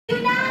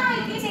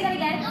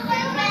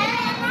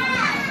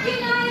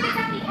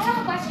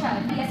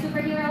question. Be a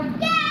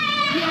superhero?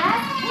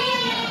 Yes?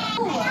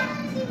 Who?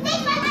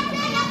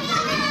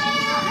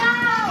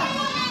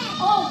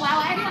 Oh, wow,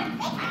 everyone.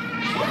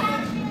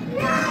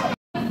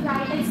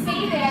 Right, and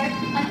stay there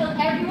until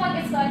everyone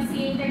is done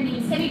seeing their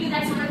names. Can we do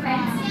that, super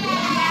friends?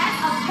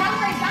 Yes?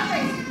 Jumpers.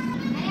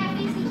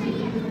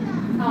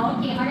 Oh,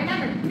 okay,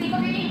 remember, think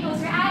of your name, close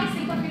your eyes,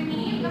 think of your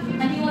name,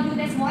 and you will do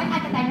this one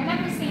at a time.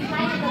 Remember, stay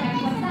quiet until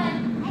everyone's done.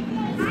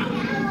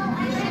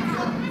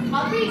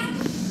 All freeze.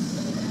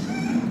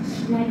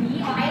 Ready?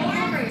 Oh, I will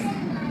go first.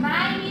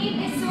 My name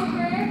is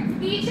Super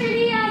Teacher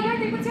Leah. Your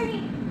turn. What's your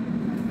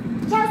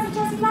name?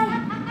 Chelsea Fly.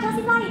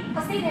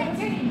 Oh, stay there. What's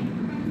your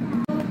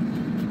name?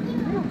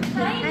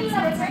 Hi, Leah.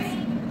 What's your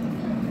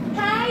name?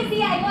 Hi,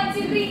 Zia. 1,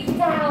 2, 3.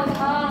 Down. Oh,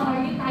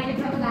 are you tired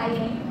from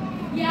flying?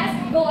 Yes.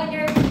 Go on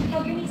your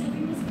hug your knees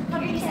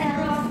and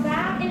rock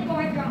back and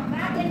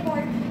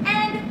forth.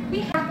 And we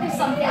have to do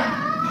something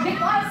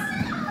because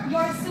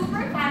your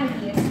super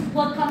families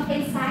will come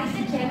inside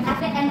the gym at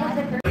the end of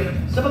the third.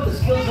 Some of the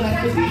skills and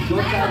activities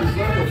your child has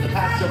learned over the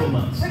past several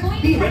months.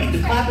 Be ready to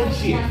clap and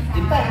cheer.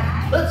 In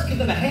fact, let's give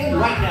them a hand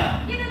right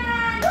now. Give them a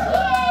hand!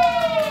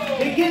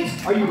 Hey kids,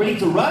 are you ready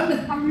to run?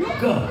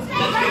 Go. Let's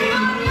get in.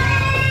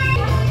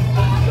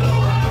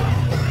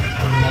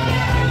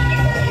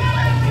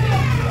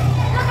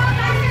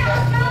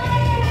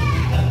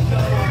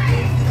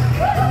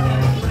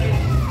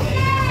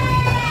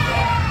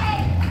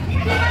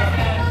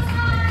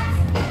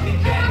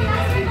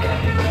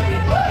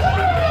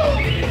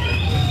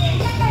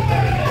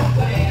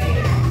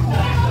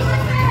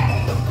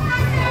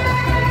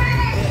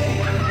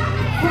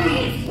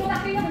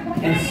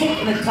 And sit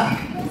in a tuck.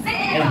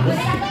 And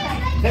listen.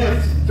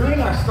 Parents,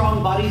 during our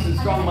Strong Bodies and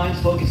Strong Minds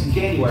focus in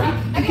January,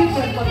 the kids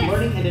have fun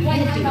learning and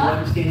enhancing their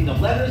understanding of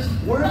letters,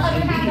 words,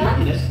 and reading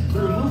readiness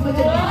through movement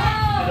and music.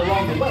 And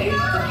along the way, the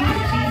kids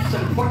achieved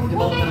some important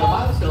developmental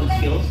milestone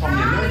skills from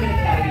the American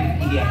Academy of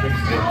Pediatrics.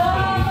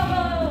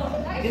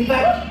 In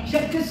fact,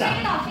 check this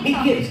out. Hey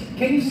kids,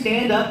 can you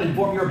stand up and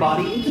form your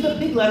body into the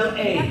big letter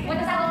A? What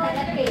does that look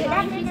like?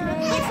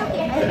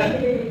 Letter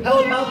A.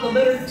 How about the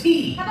letter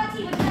T? How about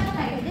T? What does that look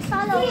like? Just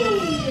follow.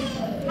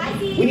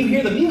 When you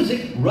hear the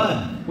music,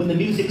 run. When the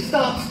music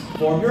stops,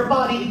 form your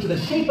body into the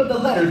shape of the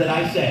letter that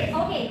I say.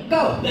 Okay.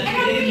 Go. Let's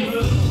get in.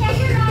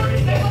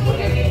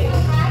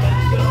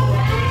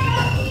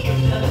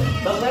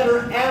 The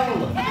letter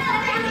L.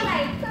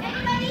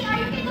 Everybody, are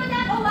you good with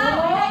that? Oh, wow.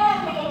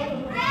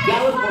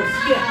 Gallop or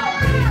skip.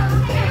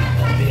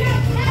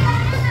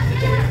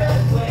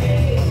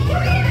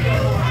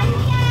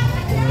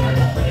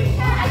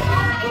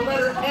 The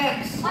letter X.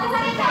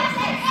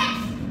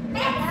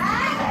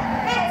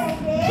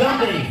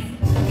 Jumping.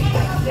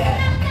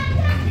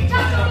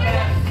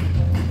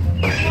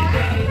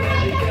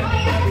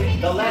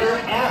 The letter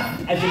F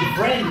as in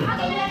friend.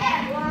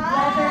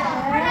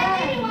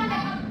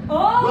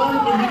 Run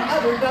in the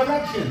other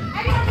direction.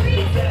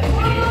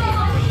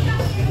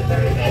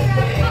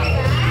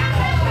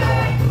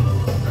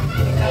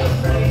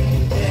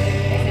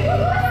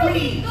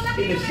 Freeze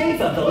in the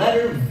shape of the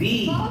letter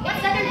V.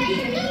 What's letter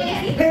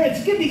V?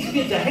 Parents, give these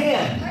kids a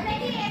hand.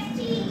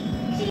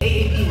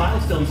 AAP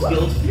milestone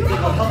skills that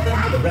will help them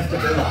for the rest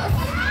of their lives.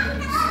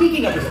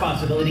 Speaking of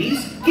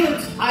responsibilities,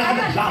 kids, I have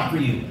a job for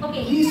you.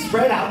 Okay. Please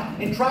spread out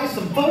and try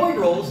some forward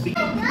rolls. Can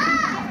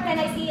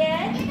I see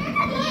it?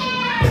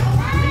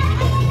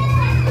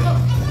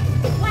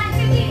 1,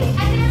 2, 3, and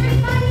then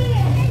everybody.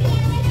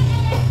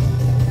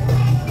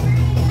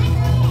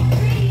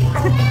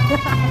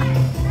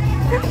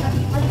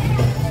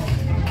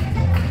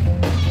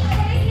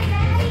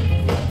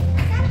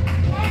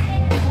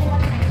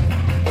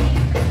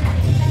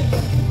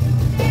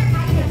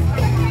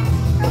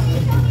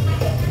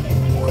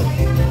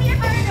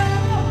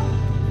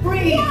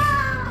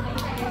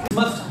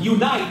 Must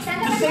unite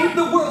to save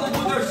the world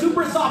with our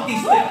Super Softy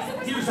Sticks.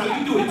 Here's how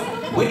you do it.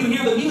 When you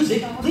hear the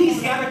music, please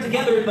gather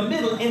together in the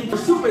middle and for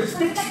Super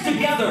Sticks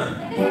together.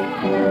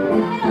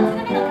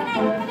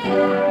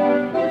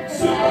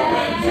 Super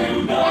Friends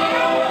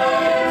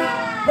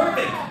Unite!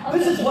 Perfect.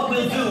 This is what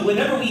we'll do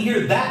whenever we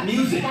hear that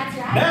music.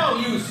 Now,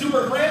 you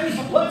Super Friends,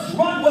 let's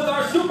run with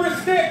our Super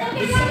Stick.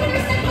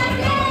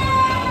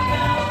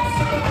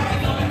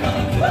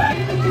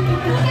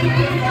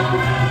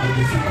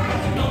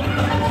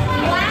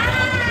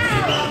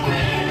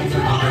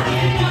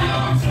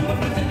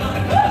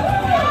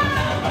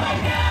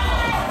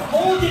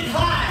 Hold it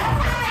high.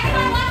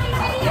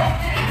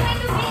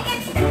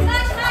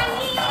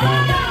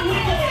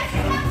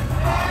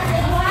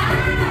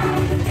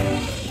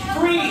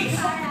 Freeze.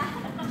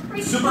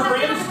 Super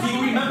Friends, do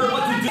you remember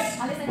what to do?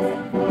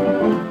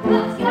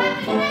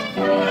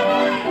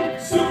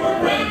 Super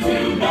Friends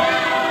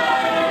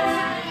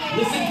Unite!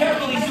 Listen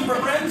carefully, Super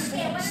Friends.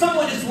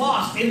 Someone is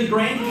lost in the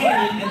Grand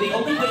Canyon, and the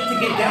only way to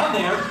get down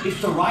there is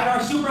to ride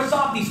our Super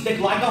Softy Stick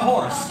like a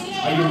horse.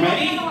 Are you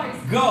ready?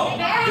 Go!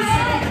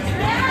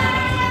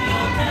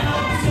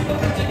 Super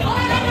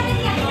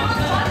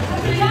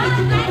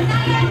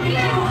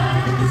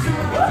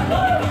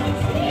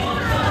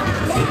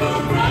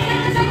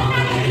Friends,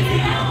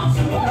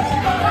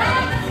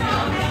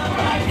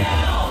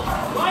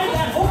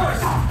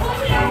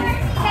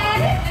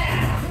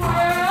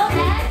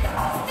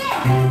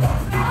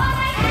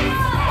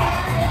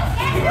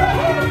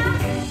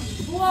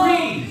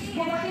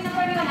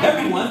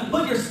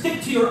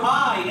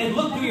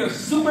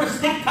 Super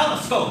Stick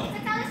Telescope.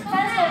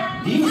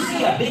 Telescope. Do you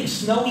see a big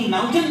snowy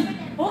mountain?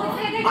 Oh,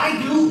 it's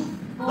I do.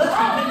 Let's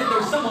pretend that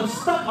there's someone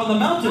stuck on the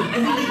mountain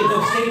and we need to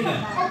go save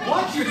them.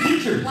 Watch your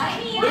teachers.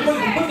 They're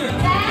going to put their...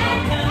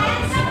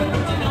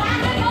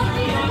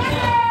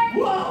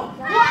 Whoa!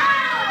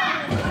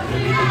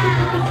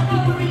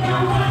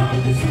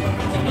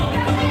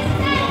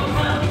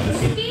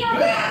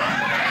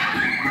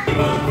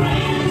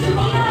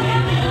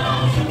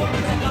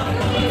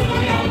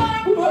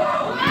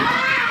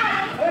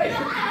 Hey,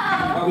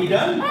 are we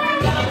done?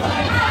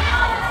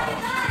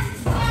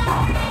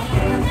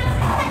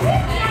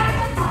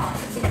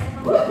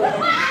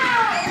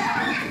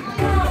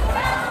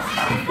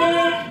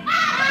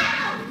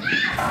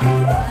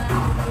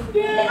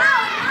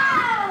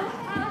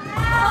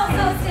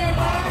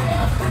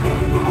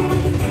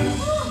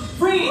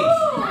 Freeze!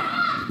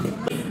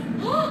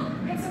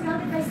 I'm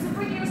surrounded by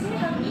superheroes. Can you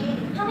help me?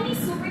 How many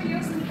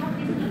superheroes do we have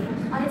with me?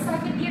 Let's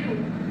start with Biru.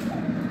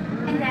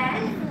 And then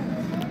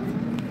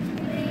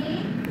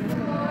 3, 4,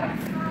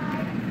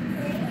 5,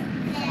 6,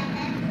 7, 8,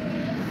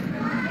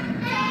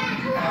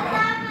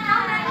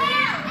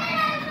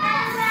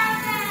 9,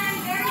 10,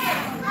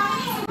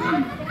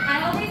 11. And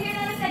over here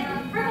on the second.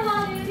 Purple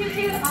 1, 2,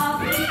 2,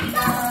 off we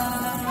go.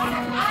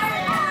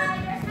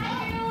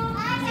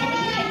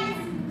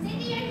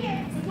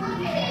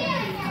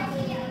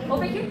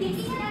 Over here,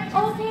 please.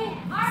 Okay.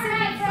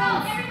 Alright, so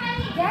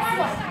everybody, guess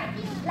what?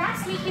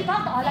 Last week we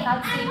talked all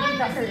about saving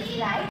the earth,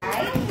 right?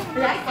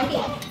 Right?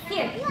 Okay.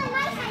 Here.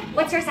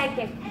 What's your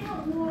sidekick?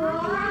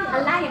 A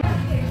lion.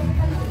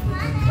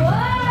 Whoa!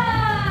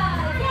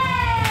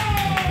 Yay!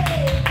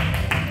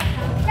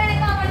 Can I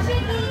call one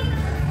shaky?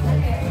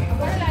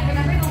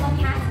 Remember the one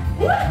we had?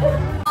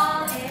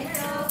 All in a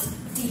row.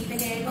 See the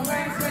little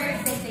worms were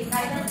sitting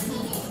by the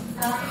sea.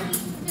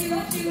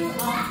 Choo-choo,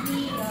 off we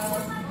go.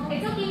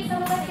 It's okay,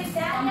 some of us can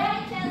sit on the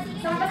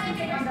some of us can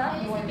sit on the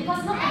board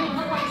because look,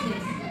 everyone watch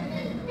this.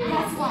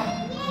 Guess what?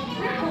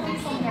 We're moving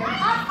somewhere.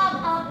 Up.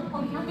 Oh,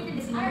 we have to do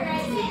this in order to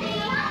see.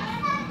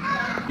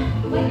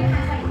 Wait your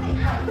hands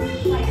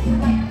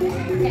like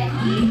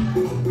ready?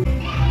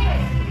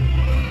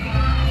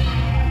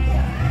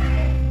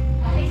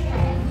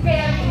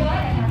 Very good.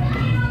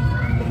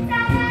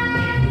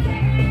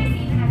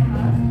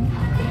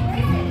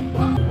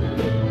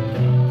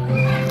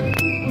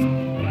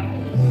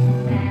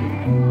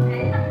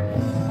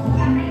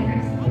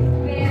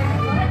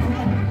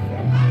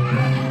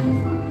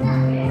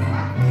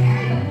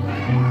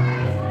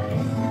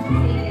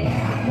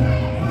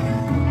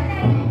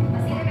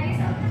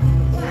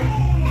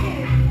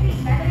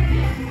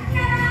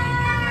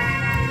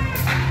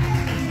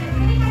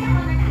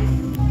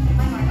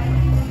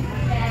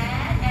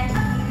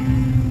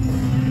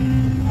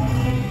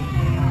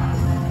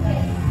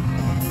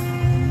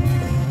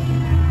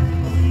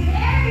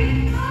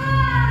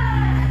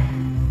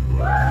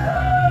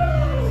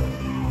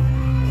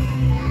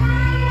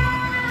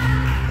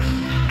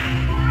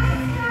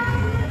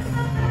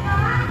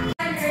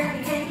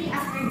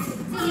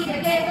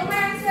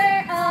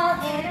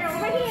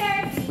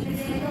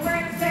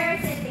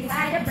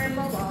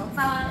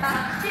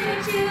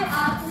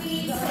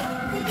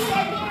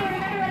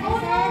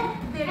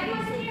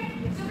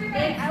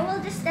 I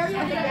will just tell you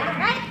the letter,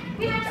 right?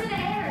 We went to the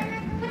air.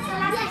 What's the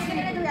last Yes, thing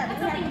we're gonna do that. We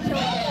have to show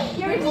it.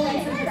 You're going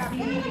to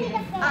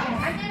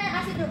I'm gonna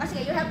ask you to.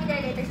 Sige, you help me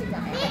there later. Sige.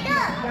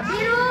 Yeah,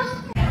 Biru.